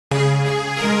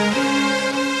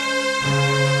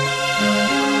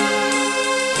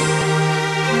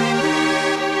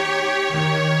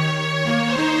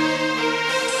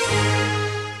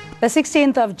The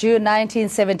 16th of June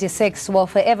 1976 will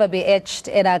forever be etched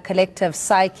in our collective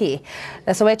psyche.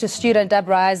 The Soweto student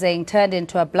uprising turned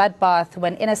into a bloodbath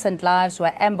when innocent lives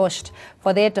were ambushed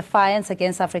for their defiance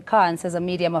against Afrikaans as a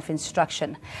medium of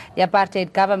instruction. The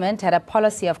apartheid government had a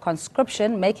policy of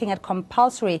conscription, making it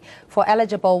compulsory for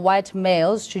eligible white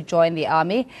males to join the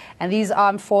army, and these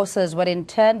armed forces would in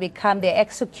turn become the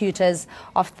executors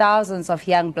of thousands of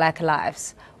young black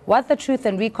lives. What the Truth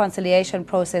and Reconciliation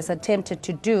process attempted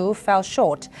to do fell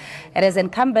short. It is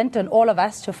incumbent on all of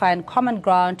us to find common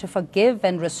ground to forgive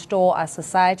and restore our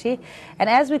society. And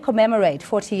as we commemorate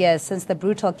 40 years since the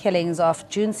brutal killings of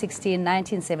June 16,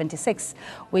 1976,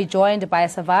 we're joined by a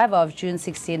survivor of June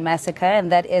 16 massacre,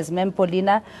 and that is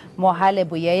Mempolina Mohale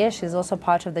Buyeye. She's also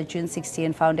part of the June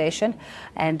 16 Foundation.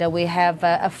 And we have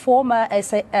a former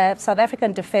South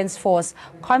African Defence Force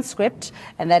conscript,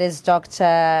 and that is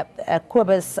Dr.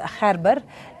 Kobus Gerber,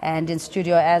 and in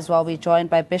studio as well we're joined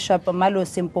by Bishop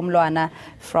Malusi Mpumlwana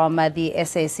from the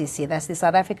SACC, that's the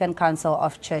South African Council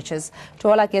of Churches. To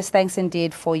all our guests, thanks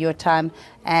indeed for your time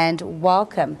and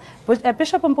welcome.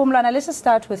 Bishop Mpumlwana, let's just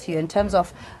start with you in terms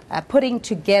of putting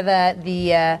together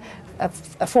the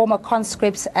former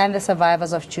conscripts and the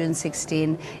survivors of June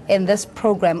 16 in this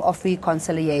program of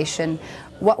reconciliation.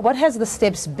 What has the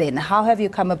steps been? How have you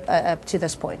come up to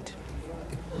this point?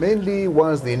 Mainly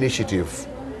was the initiative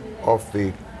of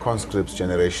the conscripts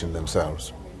generation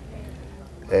themselves,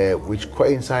 which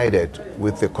coincided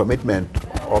with the commitment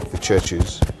of the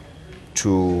churches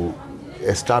to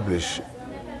establish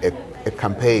a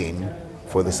campaign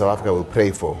for the South Africa We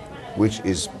Pray For, which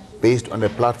is based on a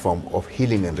platform of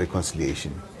healing and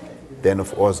reconciliation. Then,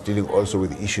 of course, dealing also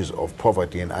with issues of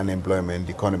poverty and unemployment,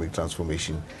 economic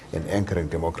transformation, and anchoring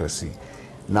democracy.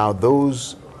 Now,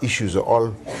 those issues are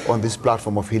all on this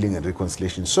platform of healing and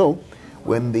reconciliation. So,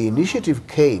 when the initiative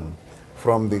came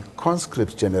from the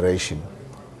conscript generation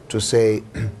to say,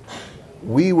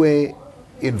 we were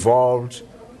involved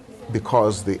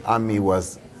because the army it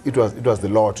was the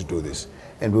law to do this,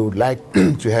 and we would like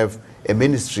to have a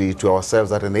ministry to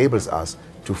ourselves that enables us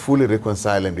to fully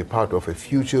reconcile and be part of a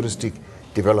futuristic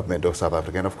development of South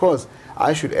Africa. And of course,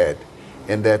 I should add,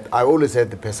 and that I always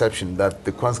had the perception that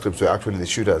the conscripts were actually the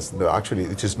shooters. No, actually,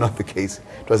 it is not the case.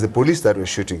 It was the police that were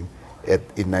shooting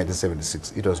in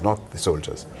 1976. It was not the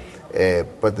soldiers.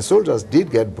 But the soldiers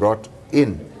did get brought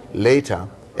in later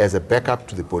as a backup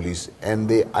to the police.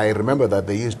 And I remember that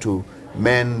they used to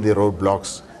man the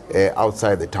roadblocks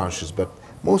outside the townships. But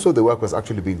most of the work was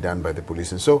actually being done by the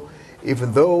police. And so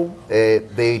even though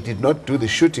they did not do the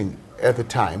shooting at the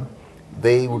time,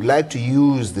 they would like to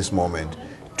use this moment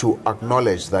to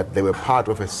acknowledge that they were part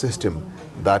of a system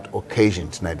that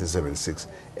occasioned 1976,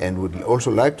 and would also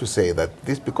like to say that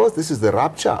because this is the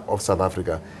rapture of South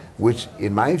Africa, which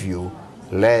in my view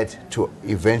led to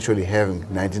eventually having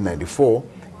 1994,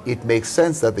 it makes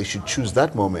sense that they should choose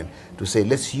that moment to say,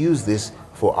 let's use this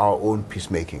for our own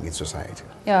peacemaking in society.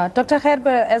 Yeah, Dr. Gerber,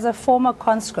 as a former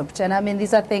conscript, and I mean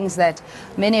these are things that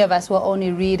many of us will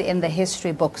only read in the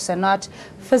history books and not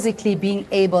physically being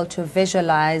able to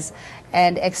visualize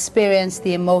and experience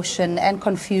the emotion and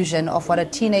confusion of what a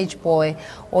teenage boy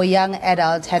or young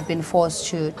adult had been forced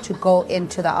to go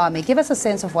into the army. Give us a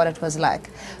sense of what it was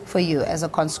like for you as a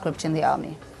conscript in the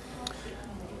army.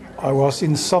 I was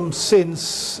in some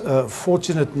sense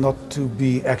fortunate not to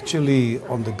be actually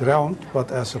on the ground,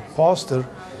 but as a pastor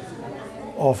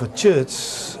of a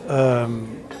church,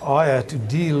 I had to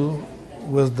deal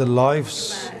with the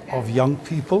lives of young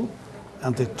people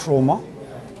and their trauma.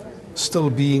 Still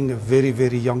being a very,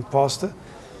 very young pastor,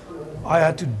 I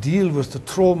had to deal with the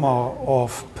trauma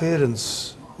of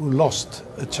parents who lost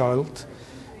a child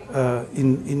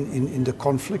in the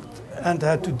conflict, and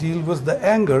had to deal with the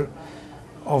anger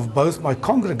of both my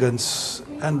congregants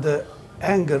and the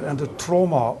anger and the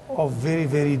trauma of very,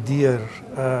 very dear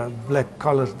black,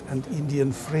 colored and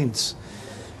Indian friends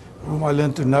whom I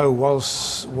learned to know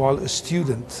while a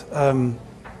student. And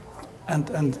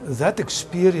that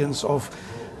experience of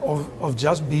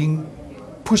just being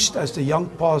pushed as the young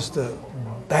pastor,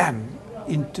 bam,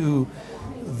 into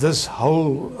this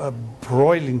whole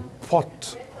broiling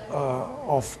pot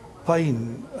of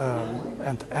pain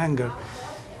and anger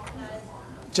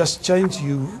just change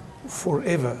you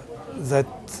forever, that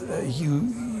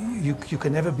you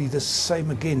can never be the same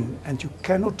again, and you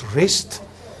cannot rest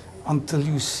until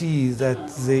you see that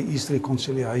there is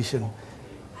reconciliation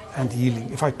and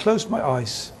healing. If I close my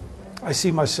eyes, I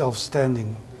see myself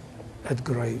standing at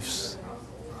graves,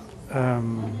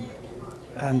 and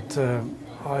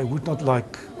I would not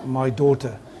like my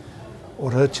daughter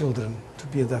or her children to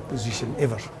be in that position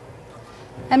ever.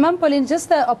 And Ma'am Pauline, just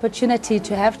the opportunity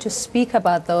to have to speak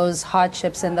about those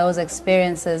hardships and those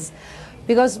experiences,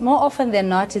 because more often than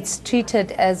not, it's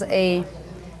treated as an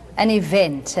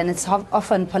event, and it's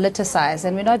often politicized,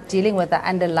 and we're not dealing with the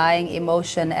underlying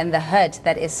emotion and the hurt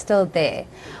that is still there.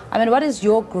 I mean, what is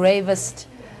your gravest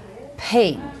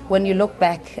pain when you look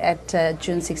back at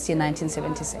June 16,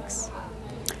 1976?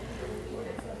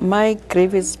 My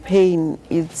gravest pain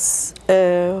is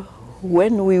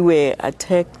when we were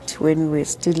attacked when we were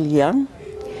still young,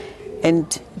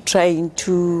 and trying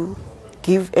to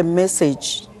give a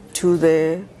message to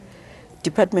the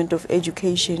Department of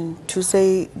Education to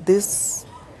say this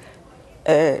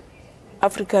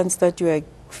Africans that you are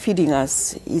feeding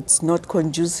us, it's not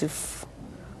conducive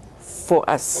for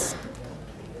us.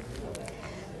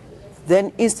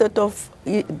 Then instead of,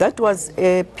 that was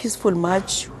a peaceful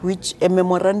march, which a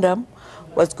memorandum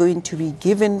was going to be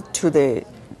given to the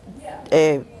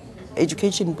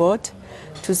Education Board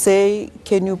to say,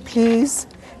 can you please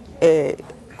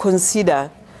consider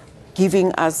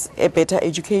giving us a better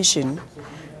education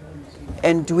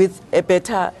and with a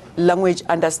better language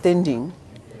understanding.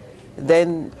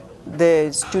 Then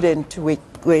the students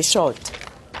were shot.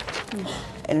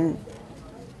 And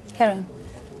Karen.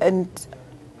 And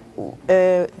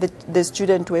the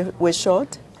students were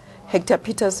shot. Hector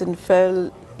Peterson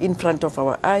fell in front of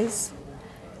our eyes,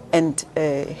 and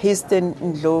Hasten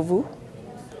Ndlovu,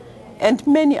 and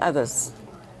many others.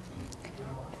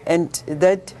 And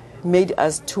that made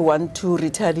us to want to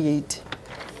retaliate,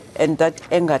 and that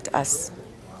angered us.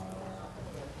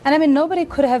 And I mean, nobody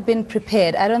could have been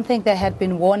prepared. I don't think there had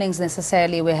been warnings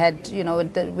necessarily. We had, you know,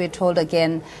 we're told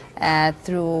again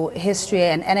through history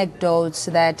and anecdotes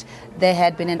that there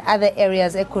had been in other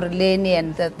areas, Ekurhuleni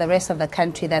and the rest of the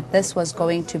country, that this was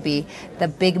going to be the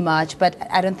big march. But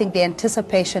I don't think the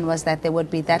anticipation was that there would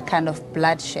be that kind of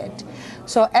bloodshed.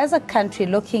 So as a country,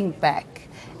 looking back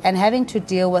and having to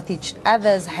deal with each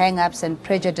other's hang-ups and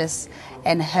prejudice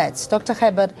and hurts, Dr.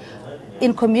 Khaiber,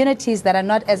 in communities that are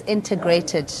not as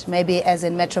integrated, maybe as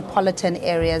in metropolitan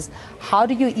areas, how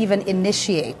do you even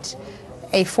initiate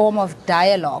a form of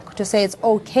dialogue to say it's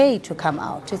okay to come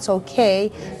out, it's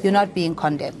okay, you're not being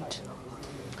condemned?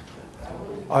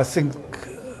 I think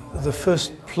the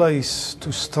first place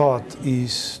to start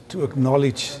is to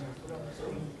acknowledge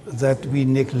that we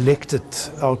neglected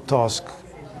our task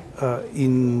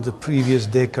in the previous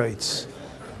decades,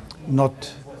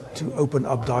 not to open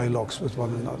up dialogues with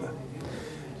one another.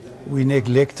 We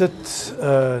neglected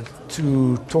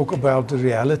to talk about the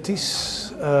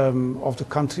realities of the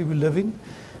country we live in,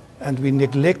 and we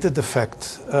neglected the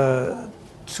fact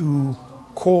to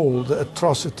call the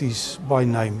atrocities by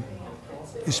name,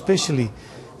 especially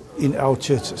in our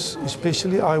churches,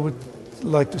 especially I would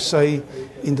like to say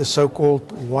in the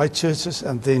so-called white churches,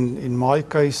 and then in my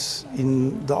case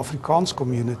in the Afrikaans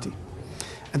community.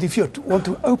 And if you want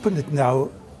to open it now,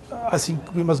 I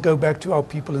think we must go back to our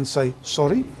people and say,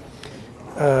 sorry,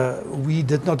 we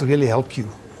did not really help you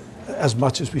as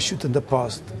much as we should in the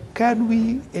past. Can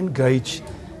we engage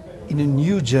in a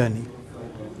new journey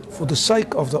for the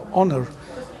sake of the honor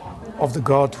of the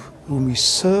God whom we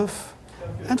serve,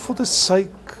 and for the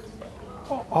sake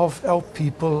of our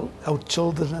people, our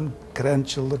children and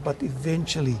grandchildren, but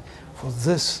eventually for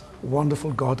this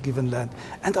wonderful God-given land?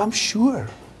 And I'm sure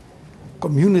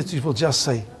communities will just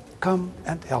say, come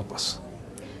and help us.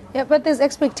 Yeah, but there's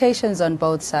expectations on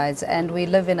both sides, and we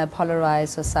live in a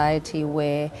polarized society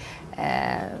where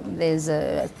there's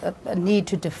a need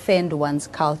to defend one's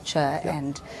culture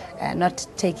and not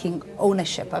taking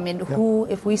ownership. I mean, who,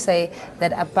 if we say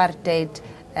that apartheid,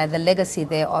 the legacy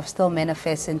thereof still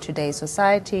manifests in today's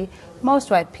society, most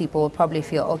white people will probably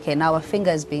feel, okay, now a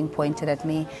finger is being pointed at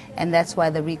me, and that's why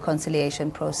the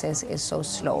reconciliation process is so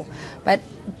slow. But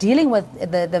dealing with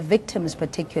the victims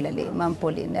particularly, Ma'am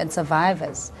Pauline, and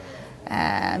survivors,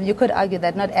 you could argue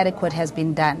that not adequate has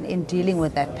been done in dealing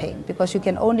with that pain, because you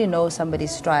can only know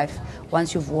somebody's strife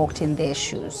once you've walked in their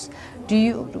shoes.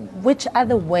 Which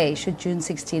other way should June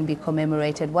 16 be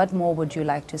commemorated? What more would you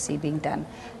like to see being done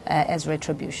as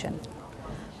retribution?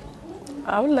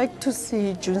 I would like to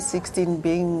see June 16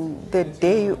 being the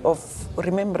day of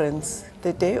remembrance,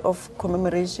 the day of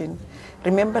commemoration,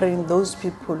 remembering those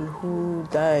people who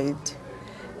died,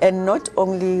 and not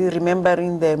only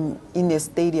remembering them in a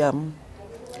stadium,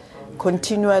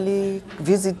 continually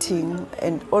visiting,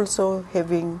 and also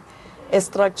having a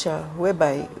structure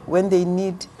whereby when they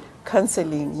need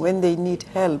counseling, when they need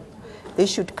help, they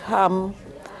should come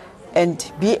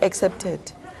and be accepted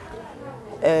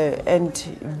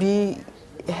and be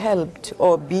helped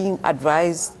or being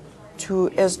advised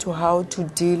as to how to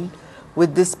deal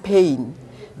with this pain.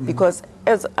 Because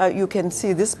as you can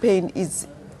see, this pain is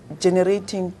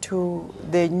generating to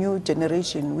the new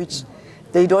generation, which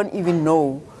they don't even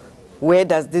know where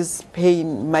does this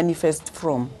pain manifest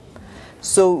from.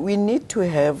 So we need to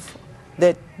have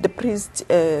that the priests,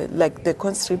 like the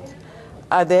conscript,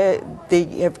 are there. They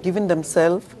have given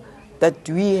themselves that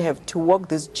we have to walk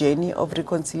this journey of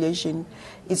reconciliation.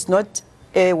 It's not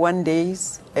a one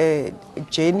day's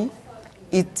journey.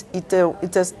 It's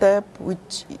a step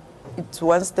which it's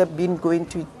one step been going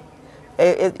to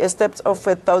a step of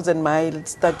 1,000 miles.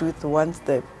 Start with one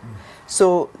step.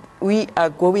 So we are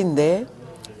going there.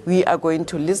 We are going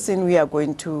to listen. We are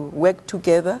going to work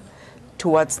together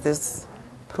towards this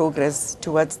progress,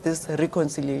 towards this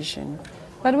reconciliation.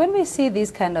 But when we see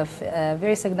these kind of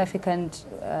very significant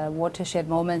watershed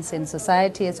moments in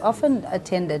society, it's often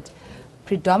attended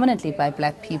predominantly by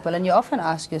black people, and you often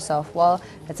ask yourself, well,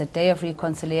 it's a day of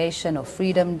reconciliation or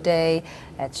Freedom Day,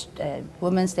 it's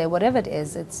Women's Day, whatever it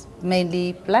is, it's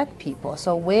mainly black people.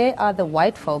 So where are the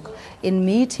white folk in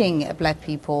meeting black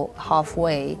people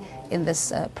halfway in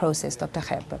this process, Dr.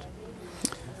 Gerber?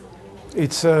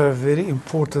 It's a very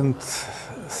important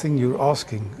thing you're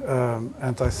asking,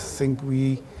 and I think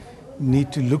we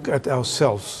need to look at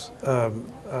ourselves.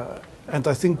 And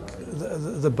I think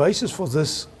the basis for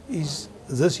this is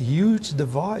this huge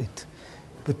divide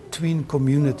between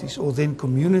communities, or then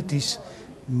communities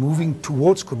moving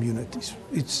towards communities.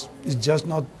 It's just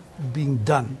not being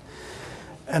done.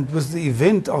 And with the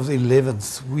event of the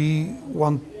 11th, we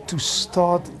want to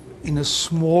start in a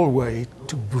small way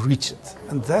to bridge it.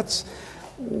 And that's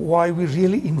why we're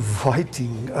really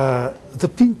inviting the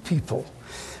pink people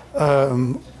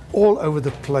all over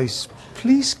the place.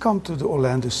 Please come to the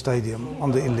Orlando Stadium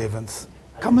on the 11th.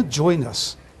 Come and join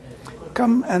us.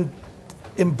 Come and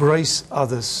embrace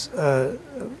others.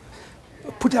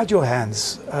 Put out your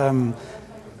hands.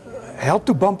 Help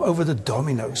to bump over the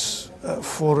dominoes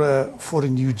for a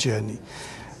new journey.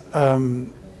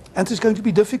 And it's going to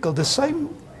be difficult. The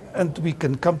same, and we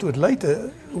can come to it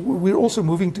later, we're also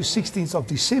moving to 16th of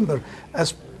December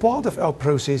as part of our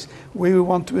process, where we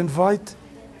want to invite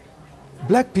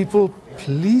black people,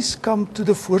 please come to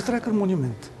the Voortrekker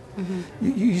Monument.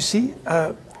 You see,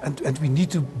 and we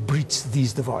need to bridge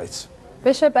these divides.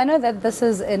 Bishop, I know that this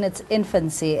is in its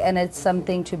infancy and it's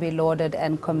something to be lauded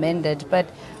and commended, but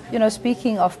you know,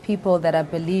 speaking of people that are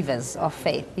believers of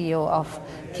faith, of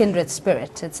kindred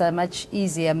spirit, it's a much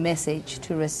easier message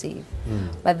to receive.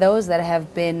 But those that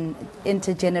have been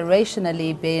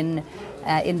intergenerationally been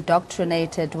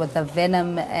indoctrinated with the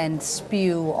venom and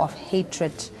spew of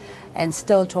hatred, and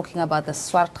still talking about the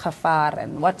swart gevaar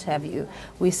and what have you,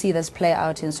 we see this play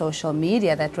out in social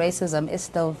media, that racism is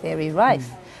still very rife,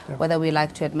 whether we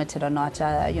like to admit it or not,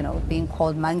 you know, being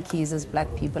called monkeys as black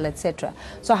people, etc.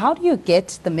 So how do you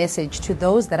get the message to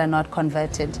those that are not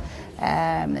converted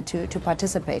to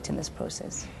participate in this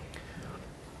process?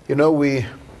 You know, we're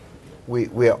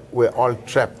all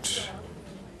trapped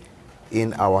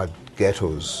in our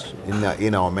ghettos,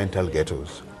 in our mental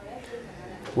ghettos.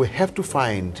 We have to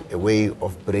find a way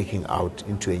of breaking out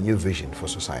into a new vision for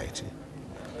society.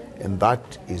 And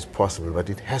that is possible, but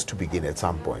it has to begin at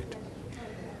some point.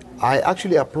 I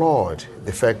actually applaud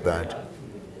the fact that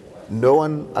no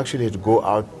one actually had to go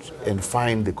out and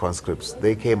find the conscripts.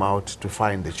 They came out to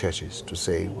find the churches to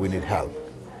say, we need help.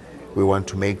 We want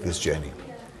to make this journey.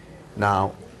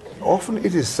 Now, often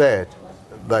it is said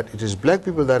that it is black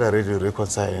people that are ready to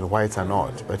reconcile and whites are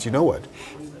not. But you know what?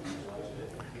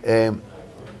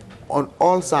 On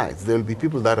all sides, there will be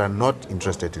people that are not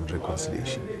interested in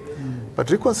reconciliation.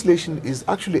 But reconciliation is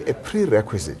actually a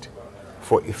prerequisite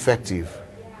for effective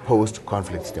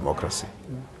post-conflict democracy.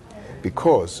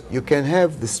 Because you can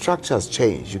have the structures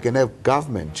change, you can have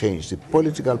government change, the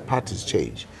political parties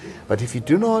change. But if you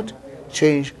do not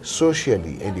change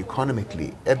socially and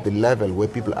economically at the level where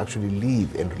people actually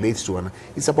live and relate to one another,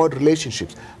 it's about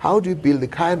relationships. How do you build the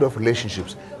kind of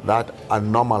relationships that are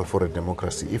normal for a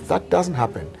democracy? If that doesn't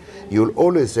happen, you'll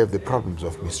always have the problems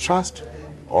of mistrust,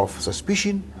 of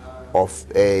suspicion, of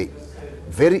a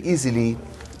very easily,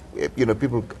 you know,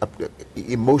 people,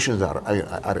 emotions are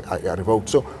revoked.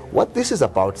 So what this is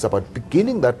about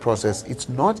beginning that process. It's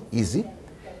not easy.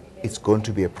 It's going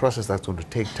to be a process that's going to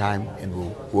take time, and we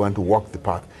want to walk the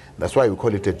path. That's why we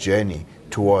call it a journey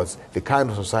towards the kind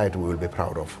of society we will be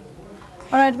proud of.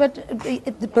 All right, but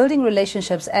the building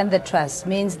relationships and the trust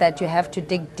means that you have to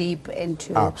dig deep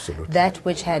into that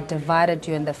which had divided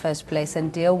you in the first place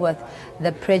and deal with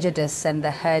the prejudice and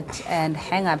the hurt and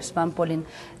hang-ups, Mampolin,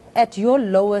 at your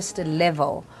lowest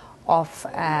level of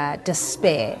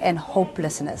despair and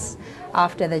hopelessness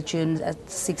after the June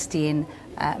 16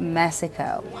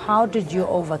 massacre. How did you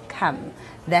overcome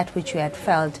that which you had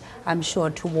felt, I'm sure,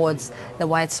 towards the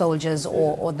white soldiers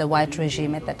or the white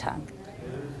regime at the time?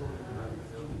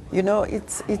 You know,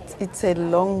 it's a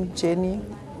long journey,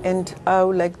 and I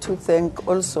would like to thank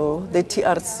also the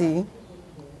TRC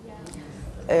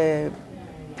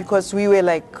because we were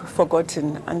like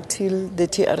forgotten until the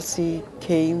TRC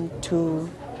came to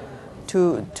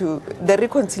the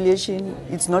reconciliation.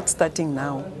 It's not starting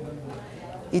now.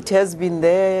 It has been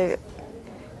there.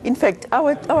 In fact,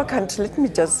 our country, let me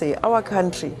just say, our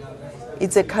country,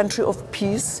 it's a country of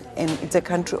peace and it's a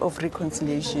country of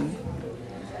reconciliation.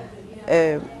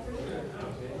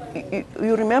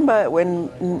 You remember when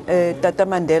Tata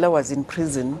Mandela was in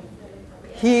prison,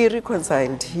 he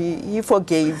reconciled, he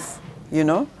forgave, you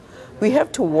know. We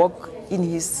have to walk in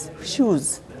his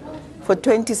shoes. For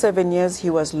 27 years he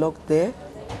was locked there.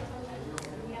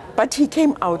 But he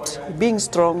came out being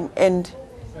strong, and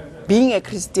being a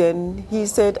Christian, he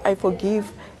said, I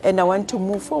forgive and I want to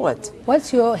move forward.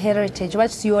 What's your heritage?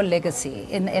 What's your legacy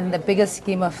in the bigger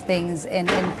scheme of things in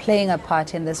playing a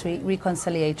part in this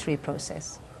reconciliatory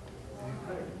process?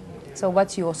 So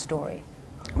what's your story?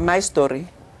 My story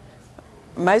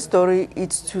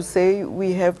is to say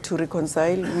we have to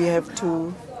reconcile, we have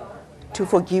to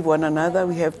forgive one another,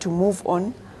 we have to move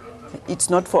on. It's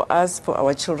not for us, for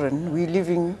our children. We're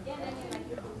leaving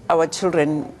our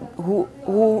children who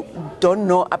don't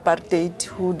know apartheid,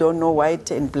 who don't know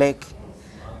white and black.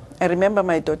 I remember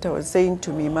my daughter was saying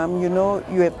to me, Mom, you know,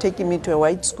 you have taken me to a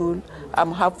white school.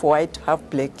 I'm half white, half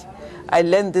black. I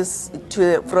learned this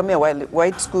from a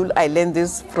white school. I learned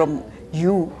this from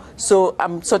you. So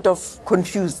I'm sort of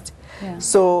confused. Yeah.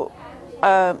 So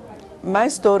my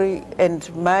story and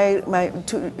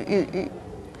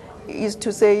is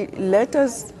to say, let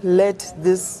us let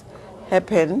this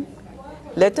happen.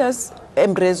 Let us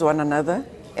embrace one another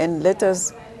and let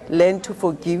us learn to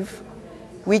forgive.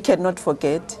 We cannot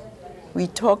forget. We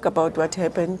talk about what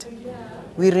happened.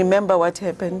 We remember what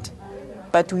happened,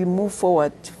 but we move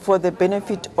forward for the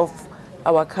benefit of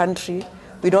our country.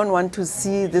 We don't want to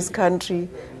see this country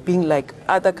being like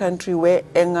other country where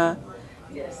anger,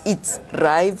 it's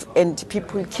rife and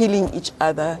people killing each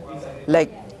other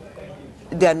like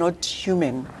they are not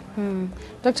human.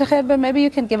 Dr. Gerber, maybe you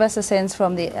can give us a sense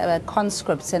from the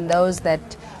conscripts and those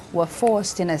that were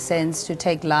forced, in a sense, to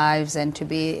take lives and to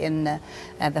be in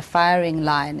the firing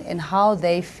line, and how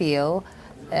they feel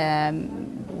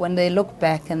when they look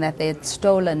back and that they had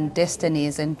stolen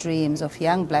destinies and dreams of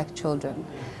young black children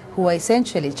who were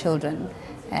essentially children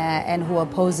and who were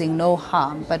posing no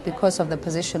harm, but because of the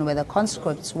position where the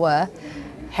conscripts were,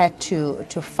 had to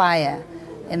fire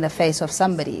in the face of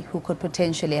somebody who could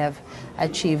potentially have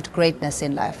achieved greatness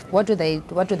in life. What do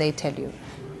they tell you?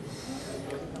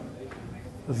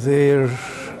 There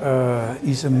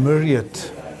is a myriad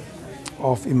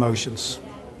of emotions.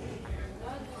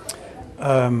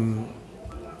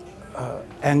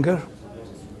 Anger,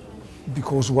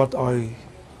 because what I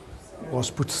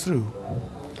was put through.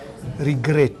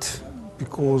 Regret,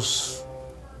 because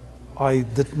I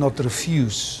did not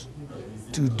refuse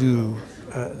to do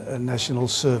a national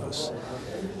service.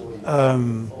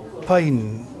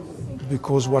 Pain,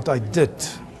 because what I did,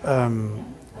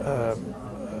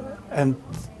 and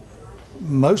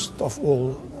most of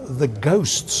all, the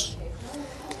ghosts,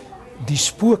 die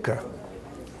spoken,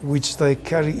 which they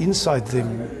carry inside them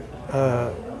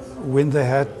when they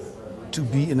had to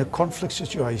be in a conflict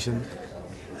situation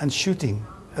and shooting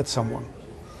at someone.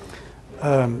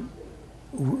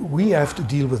 We have to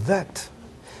deal with that.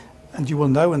 And you will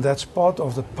know, and that's part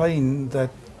of the pain that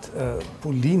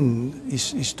Pauline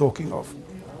is talking of.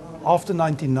 After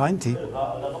 1990,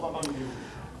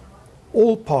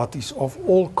 all parties of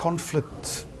all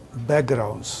conflict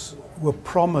backgrounds were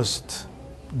promised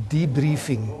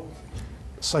debriefing,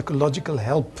 psychological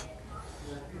help.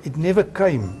 It never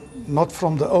came, not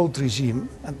from the old regime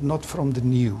and not from the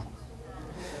new.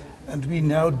 And we're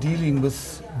now dealing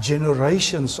with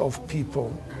generations of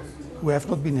people who have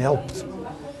not been helped.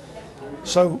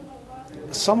 So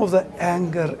some of the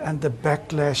anger and the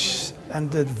backlash and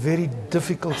the very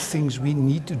difficult things we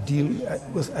need to deal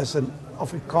with as an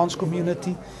Afrikaans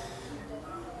community,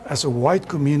 as a white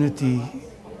community,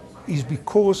 is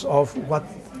because of what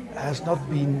has not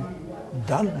been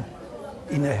done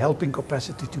in a helping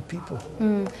capacity to people.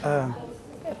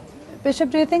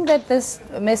 Bishop, do you think that this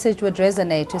message would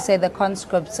resonate, to say the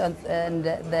conscripts and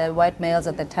the white males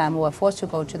at the time who were forced to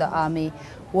go to the army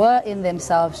were in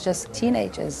themselves just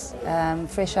teenagers,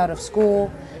 fresh out of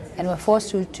school, and were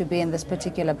forced to be in this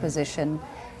particular position,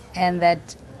 and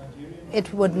that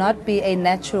it would not be a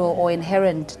natural or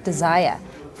inherent desire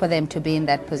for them to be in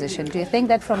that position. Do you think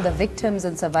that from the victims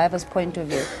and survivors' point of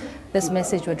view, this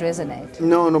message would resonate?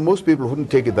 No, most people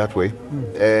wouldn't take it that way.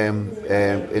 And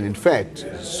in fact,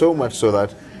 so much so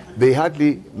that they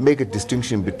hardly make a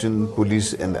distinction between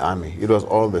police and the army. It was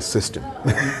all the system.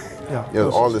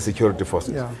 All the security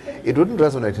forces. Yeah. It wouldn't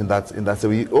resonate in that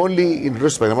way. Only in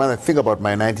respect, when I think about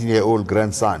my 19-year-old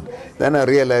grandson, then I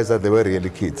realized that they were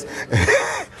really kids.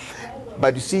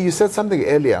 But you see, you said something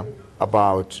earlier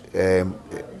about the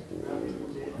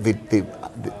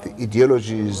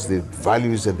ideologies, the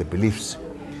values, and the beliefs.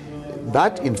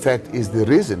 That, in fact, is the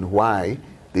reason why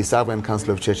the Sovereign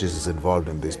Council of Churches is involved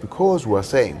in this, because we are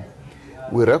saying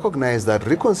we recognize that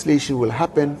reconciliation will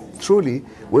happen truly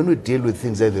when we deal with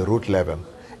things at the root level.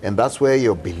 And that's where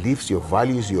your beliefs, your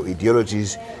values, your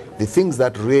ideologies, the things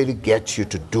that really get you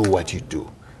to do what you do,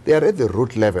 they are at the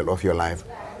root level of your life.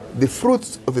 The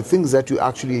fruits of the things that you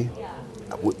actually,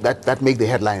 that make the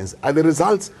headlines are the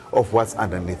results of what's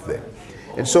underneath there.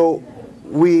 And so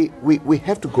we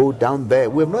have to go down there.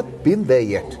 We have not been there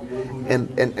yet.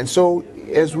 And so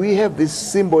as we have this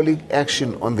symbolic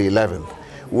action on the 11th,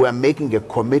 we are making a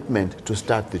commitment to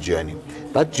start the journey.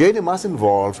 That journey must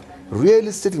involve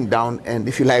really sitting down and,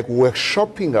 if you like,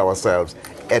 workshopping ourselves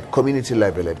at community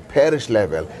level, at parish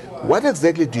level. What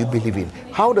exactly do you believe in?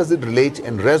 How does it relate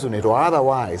and resonate or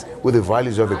otherwise with the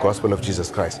values of the gospel of Jesus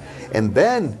Christ? And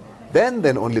then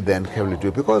only then can we do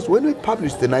it. Because when we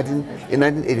published in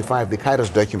 1985 the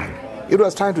Kairos document, it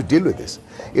was trying to deal with this.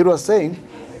 It was saying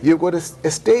you've got a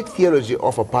state theology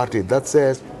of apartheid that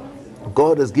says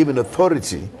God has given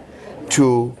authority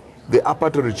to the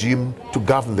apartheid regime to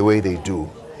govern the way they do.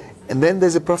 And then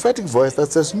there's a prophetic voice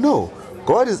that says, no,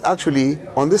 God is actually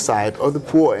on the side of the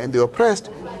poor and the oppressed,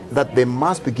 that they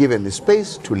must be given the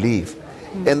space to live.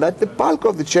 And that the bulk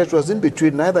of the church was in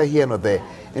between, neither here nor there.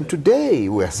 And today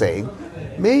we are saying,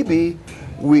 maybe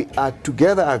we are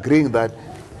together agreeing that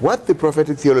what the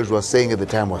prophetic theology was saying at the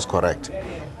time was correct.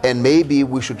 And maybe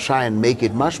we should try and make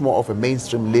it much more of a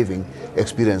mainstream living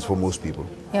experience for most people.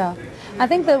 Yeah. I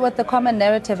think that what the common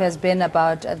narrative has been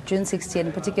about June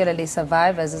 16, particularly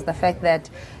survivors, is the fact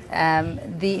that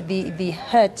the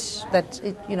hurt that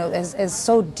is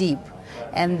so deep,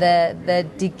 and the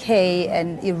decay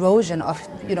and erosion of,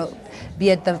 be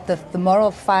it the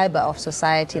moral fiber of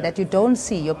society that you don't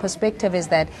see. Your perspective is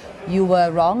that you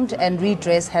were wronged and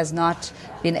redress has not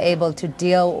been able to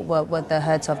deal with the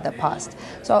hurts of the past.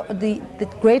 So the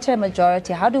greater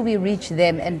majority, how do we reach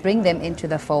them and bring them into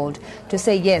the fold to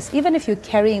say, yes, even if you're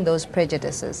carrying those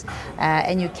prejudices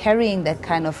and you're carrying that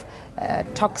kind of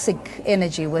toxic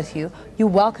energy with you, you're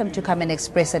welcome to come and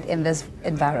express it in this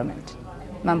environment.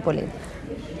 Mampuli.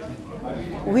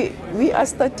 We are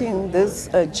starting this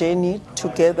journey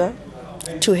together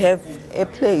to have a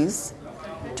place,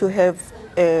 to have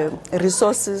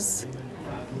resources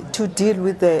to deal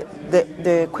with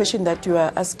the question that you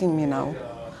are asking me now.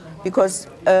 Because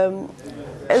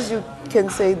as you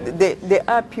can say, there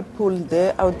are people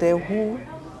out there who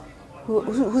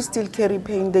still carry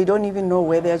pain. They don't even know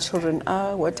where their children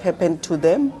are, what happened to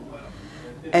them.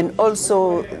 And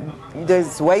also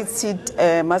there's White Seat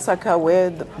massacre where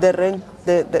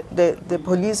the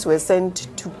police were sent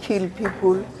to kill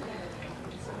people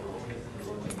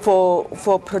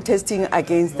for protesting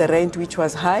against the rent, which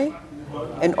was high.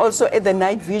 And also at the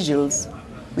night vigils,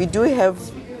 we do have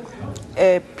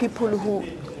people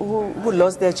who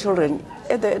lost their children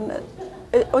at the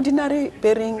ordinary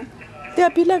burying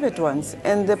their beloved ones,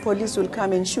 and the police will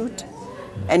come and shoot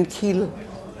and kill,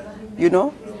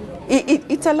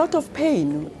 It's a lot of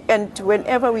pain, and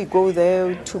whenever we go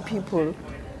there to people,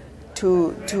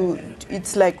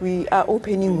 it's like we are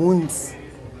opening wounds,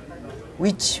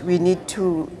 which we need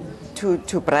to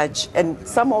bridge. And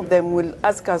some of them will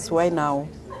ask us, why now?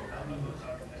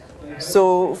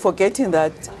 So forgetting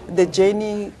that the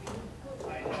journey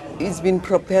is being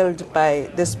propelled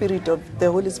by the Spirit of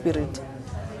the Holy Spirit,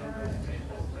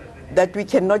 that we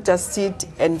cannot just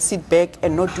sit back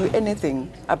and not do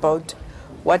anything about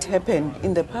what happened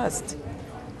in the past.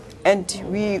 And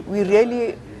we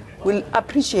really will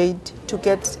appreciate to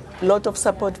get a lot of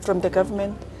support from the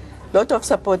government, a lot of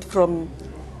support from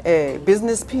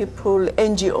business people,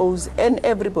 NGOs, and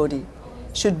everybody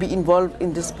should be involved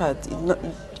in this part.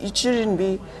 It shouldn't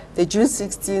be the June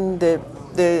 16,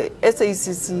 the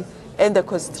SACC, and the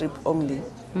conscript only.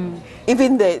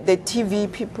 Even the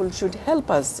TV people should help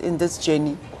us in this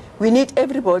journey. We need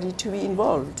everybody to be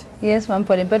involved. Yes,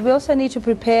 Mampuli, but we also need to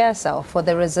prepare ourselves for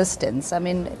the resistance. I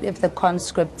mean, if the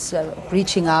conscripts are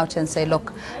reaching out and say,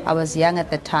 look, I was young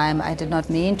at the time, I did not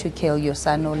mean to kill your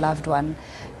son or loved one,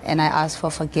 and I ask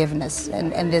for forgiveness,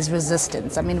 and there's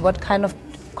resistance. I mean, what kind of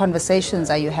conversations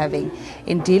are you having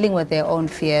in dealing with their own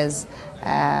fears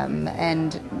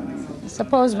and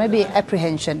suppose maybe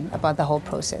apprehension about the whole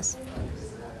process?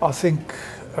 I think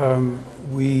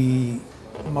we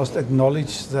must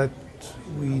acknowledge that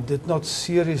we did not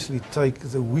seriously take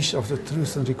the wish of the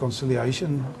Truth and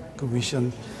Reconciliation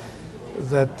Commission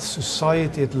that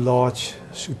society at large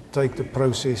should take the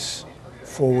process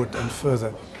forward and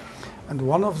further. And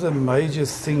one of the major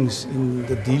things in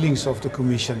the dealings of the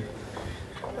Commission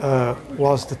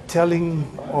was the telling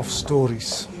of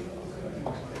stories.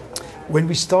 When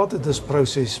we started this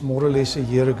process more or less a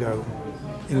year ago,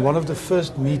 in one of the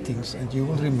first meetings, and you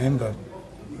will remember,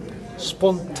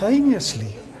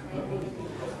 spontaneously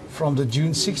from the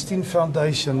June 16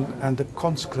 Foundation and the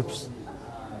conscripts,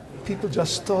 people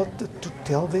just started to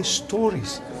tell their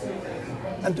stories.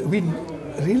 And we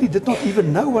really did not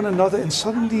even know one another, and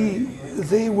suddenly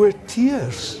there were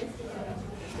tears.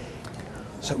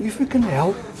 So if we can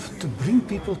help to bring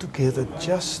people together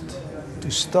just to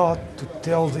start to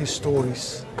tell their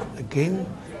stories again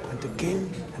and again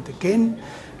and again,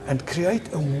 and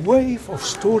create a wave of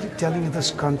storytelling in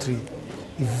this country,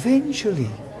 eventually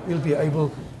we'll be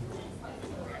able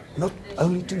not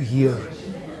only to hear,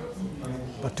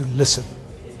 but to listen.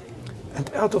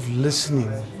 And out of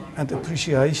listening and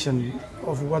appreciation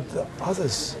of what the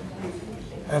others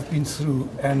have been through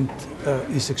and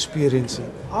is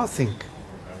experiencing, I think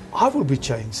I will be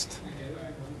changed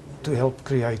to help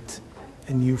create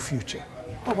a new future.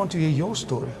 I want to hear your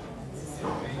story.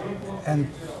 And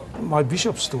my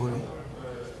bishop's story.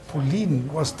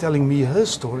 Pauline was telling me her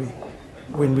story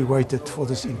when we waited for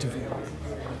this interview.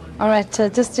 All right,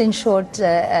 just in short,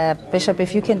 Bishop,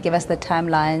 if you can give us the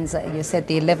timelines. You said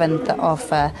the 11th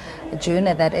of June,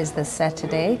 that is the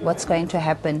Saturday. What's going to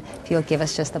happen if you'll give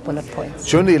us just the bullet points?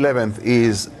 June the 11th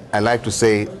is, I like to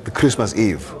say, the Christmas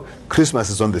Eve. Christmas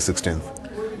is on the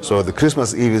 16th. So the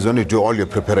Christmas Eve is when you do all your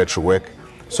preparatory work.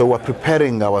 So we're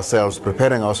preparing ourselves,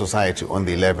 preparing our society on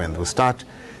the 11th. We start,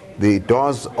 the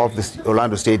doors of the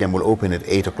Orlando Stadium will open at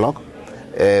 8 o'clock,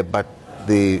 but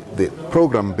the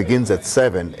program begins at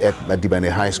 7 at Madibane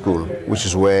High School, which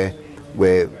is where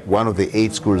one of the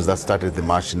 8 schools that started the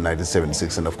march in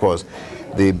 1976. And of course,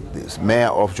 the mayor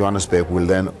of Johannesburg will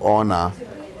then honor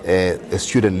a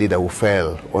student leader who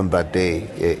fell on that day,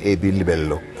 A.B.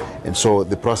 Libello. And so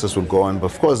the process will go on. But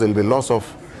of course, there will be lots of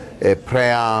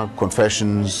prayer,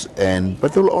 confessions,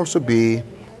 but there will also be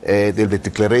a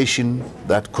declaration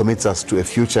that commits us to a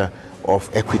future of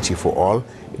equity for all.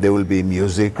 There will be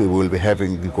music. We will be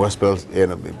having the gospel,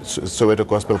 Soweto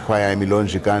Gospel Choir,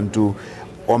 Milonji Kantu,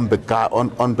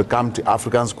 Onbekamti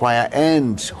Africans Choir,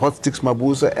 and Hot Sticks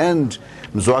Mabuza, and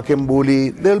Mzwake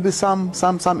Mbuli. There will be some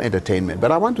entertainment.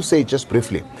 But I want to say just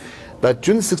briefly that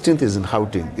June 16th is in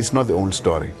Gauteng. It's not the only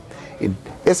story.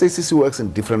 SACC works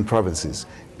in different provinces.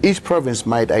 Each province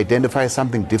might identify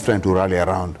something different to rally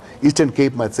around. Eastern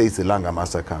Cape might say it's the Langa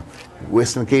Massacre.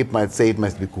 Western Cape might say it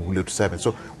must be Kugulu to 7.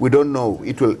 So we don't know.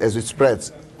 It will, as it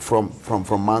spreads from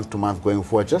month to month going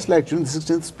forward, just like June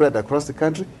 16th spread across the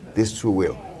country, this too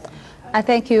will. I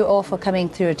thank you all for coming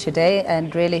through today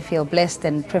and really feel blessed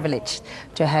and privileged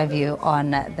to have you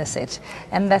on the set.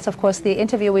 And that's, of course, the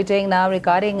interview we're doing now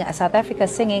regarding South Africa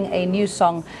singing a new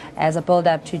song as a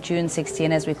build-up to June 16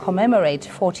 as we commemorate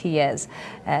 40 years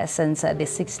since the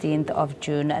 16th of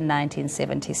June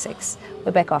 1976.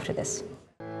 We're back after this.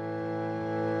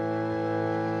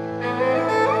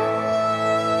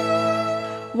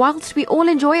 Whilst we all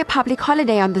enjoy a public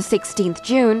holiday on the 16th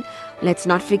June, let's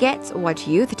not forget what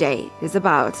Youth Day is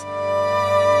about.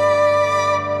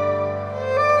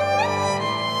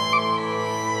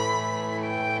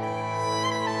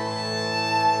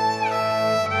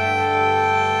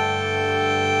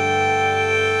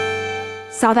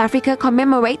 South Africa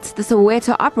commemorates the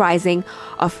Soweto uprising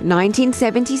of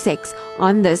 1976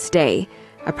 on this day,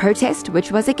 a protest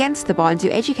which was against the Bantu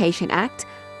Education Act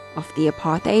of the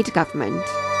apartheid government.